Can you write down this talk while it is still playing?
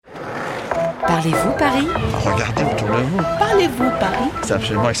Parlez-vous Paris? Regardez autour de vous. Parlez-vous Paris? C'est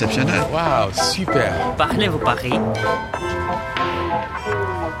absolument exceptionnel. Waouh, super. Parlez-vous Paris?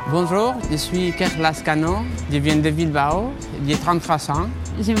 Bonjour, je suis Iker Lascano, je viens de Bilbao, j'ai 33 ans.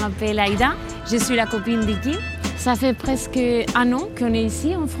 Je m'appelle Aïda, je suis la copine d'Iki. Ça fait presque un an qu'on est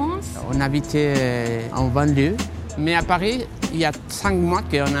ici en France. On habitait en banlieue, mais à Paris, il y a 5 mois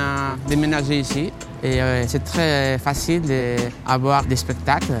qu'on a déménagé ici. Et c'est très facile d'avoir des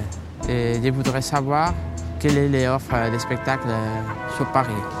spectacles. Et je voudrais savoir quelle est l'offre des spectacles sur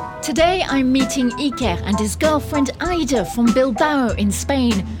Paris. Today I'm meeting Iker and his girlfriend Aida from Bilbao in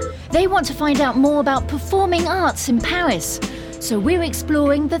Spain. They want to find out more about performing arts in Paris. So we're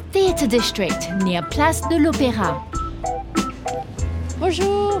exploring the theatre district near Place de l'Opéra.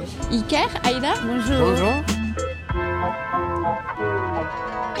 Bonjour, Iker, Aida. Bonjour.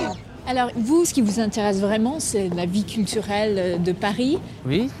 Alors vous, ce qui vous intéresse vraiment, c'est la vie culturelle de Paris.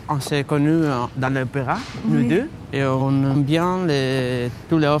 Oui, on s'est connus dans l'opéra, nous deux. Et on aime bien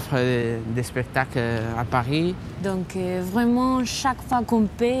toutes les offres des spectacles à Paris. Donc vraiment, chaque fois qu'on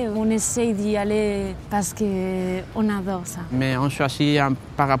peut, on essaye d'y aller parce qu'on adore ça. Mais on choisit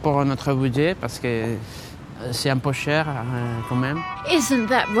par rapport à notre budget parce que c'est un peu cher quand même. Isn't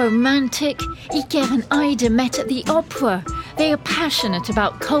that romantic? Iker and Aida met at the opera. They are passionate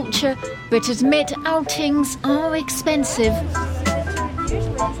about culture, but admit outings are expensive.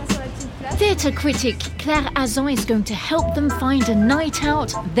 Theatre critic Claire Azan is going to help them find a night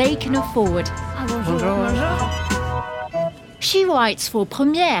out they can afford. Bonjour. She writes for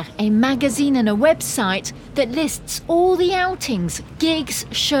Première, a magazine and a website that lists all the outings, gigs,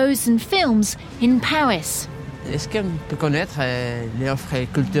 shows and films in Paris. Est-ce qu'on peut connaître les offres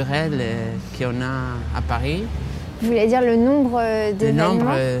culturelles qu'on a à Paris? Vous voulez dire le nombre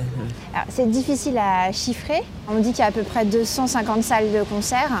d'événements? Alors, c'est difficile à chiffrer. On dit qu'il y a à peu près 250 salles de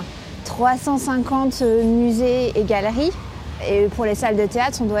concert, 350 musées et galeries. Et pour les salles de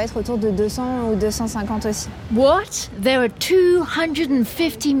théâtre, on doit être autour de 200 ou 250 aussi. What? There are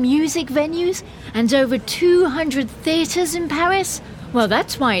 250 music venues and over 200 theatres in Paris? Well,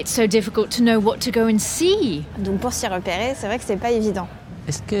 that's why it's so difficult to know what to go and see. Donc pour s'y repérer, c'est vrai que c'est pas évident.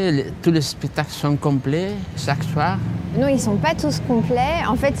 Est-ce que tous les spectacles sont complets chaque soir? Non, ils sont pas tous complets.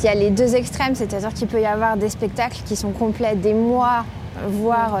 En fait, il y a les deux extrêmes, c'est-à-dire qu'il peut y avoir des spectacles qui sont complets des mois,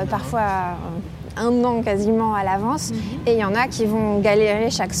 voire parfois un an quasiment à l'avance. Et il y en a qui vont galérer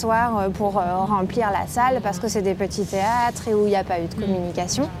chaque soir pour remplir la salle parce que c'est des petits théâtres et où il n'y a pas eu de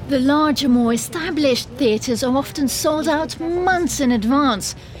communication. The larger, more established theatres are often sold out months in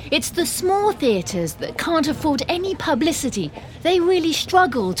advance. It's the small theatres that can't afford any publicity. They really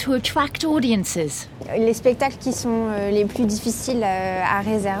struggle to attract audiences. Les spectacles qui sont les plus difficiles à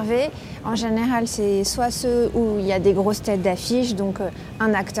réserver, en général, c'est soit ceux où il y a des grosses têtes d'affiche, donc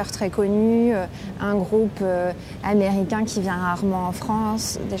un acteur très connu, un groupe américain qui vient rarement en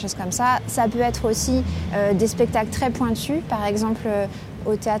France, des choses comme ça. Ça peut être aussi des spectacles très pointus, par exemple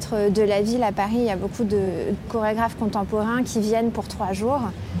au Théâtre de la Ville à Paris, il y a beaucoup de chorégraphes contemporains qui viennent pour 3 jours.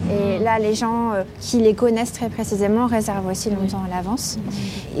 Et là, les gens qui les connaissent très précisément réservent aussi longtemps à l'avance.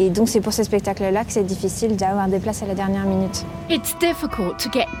 Et donc, c'est pour ces spectacles-là que c'est difficile d'avoir des places à la dernière minute. It's difficult to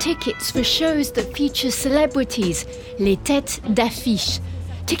get tickets for shows that feature celebrities, les têtes d'affiche.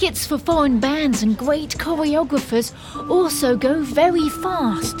 Tickets for foreign bands and great choreographers also go very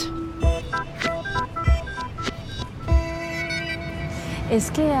fast. Est-ce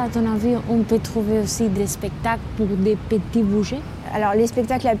qu'à ton avis, on peut trouver aussi des spectacles pour des petits budgets? Alors les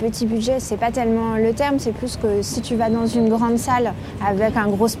spectacles à petit budget, c'est pas tellement le terme, c'est plus que si tu vas dans une grande salle avec un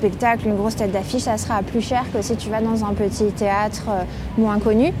gros spectacle, une grosse tête d'affiche, ça sera plus cher que si tu vas dans un petit théâtre moins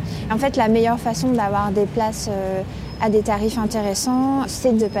connu. En fait, la meilleure façon d'avoir des places à des tarifs intéressants,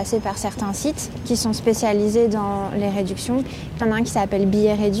 c'est de passer par certains sites qui sont spécialisés dans les réductions. Il y en a un qui s'appelle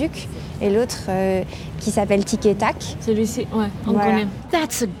Billet Réduc et l'autre qui s'appelle Tic et Tac. Celui-ci, ouais, on connaît.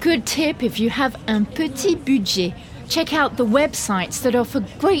 That's a good tip if you have un petit budget. Check out the websites that offer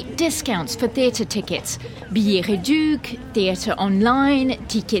great discounts for theatre tickets. Billet Réduc, Theatre Online,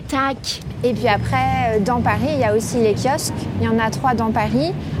 Tic et Tac. Et puis après, dans Paris, il y a aussi les kiosques. Il y en a 3 dans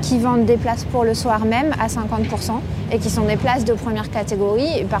Paris qui vendent des places pour le soir même à 50% et qui sont des places de première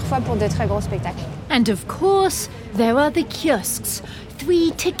catégorie et parfois pour des très gros spectacles. And of course, there are the kiosks.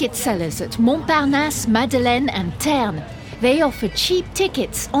 3 ticket sellers at Montparnasse, Madeleine and Terne. They offer cheap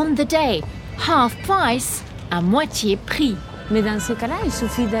tickets on the day, half price, à moitié prix. Mais dans ce cas-là, il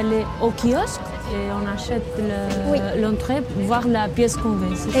suffit d'aller au kiosque et on achète l'entrée, voir la pièce qu'on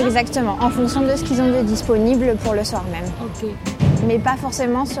veut. Exactement, en fonction de ce qu'ils ont de disponible pour le soir même. Ok. mais pas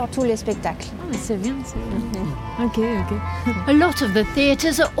forcément sur tous les spectacles. Ah, c'est bien, c'est bien. Ok. A lot of the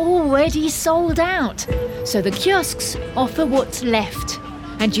theatres are already sold out, so the kiosks offer what's left.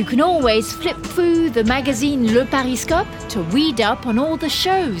 And you can always flip through the magazine Le Pariscope to read up on all the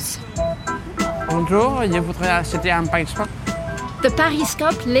shows. Bonjour, je voudrais acheter un Pariscope. The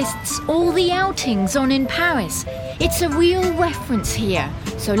Pariscope lists all the outings on in Paris. It's a real reference here.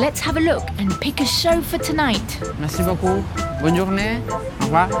 So let's have a look and pick a show for tonight. Merci beaucoup. Bonne journée. Au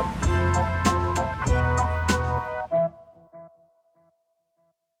revoir.